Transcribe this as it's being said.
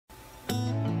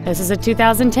This is a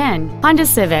 2010 Honda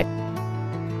Civic.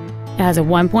 It has a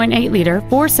 1.8-liter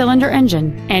four-cylinder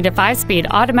engine and a 5-speed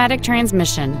automatic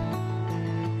transmission.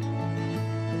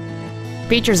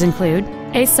 Features include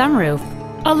a sunroof,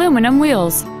 aluminum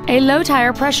wheels, a low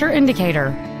tire pressure indicator,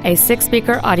 a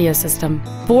 6-speaker audio system,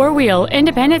 4-wheel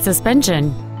independent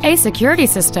suspension, a security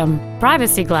system,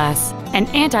 privacy glass, an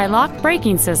anti-lock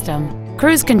braking system,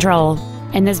 cruise control,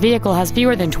 and this vehicle has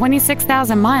fewer than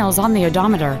 26,000 miles on the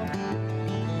odometer.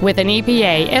 With an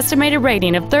EPA estimated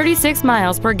rating of 36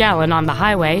 miles per gallon on the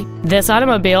highway, this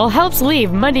automobile helps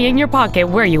leave money in your pocket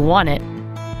where you want it.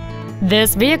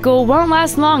 This vehicle won't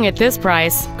last long at this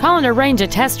price. Call and arrange a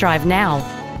test drive now.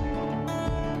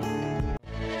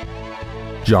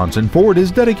 Johnson Ford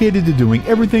is dedicated to doing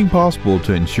everything possible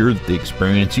to ensure that the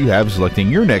experience you have selecting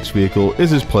your next vehicle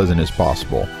is as pleasant as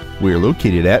possible. We are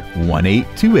located at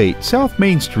 1828 South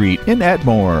Main Street in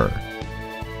Atmore.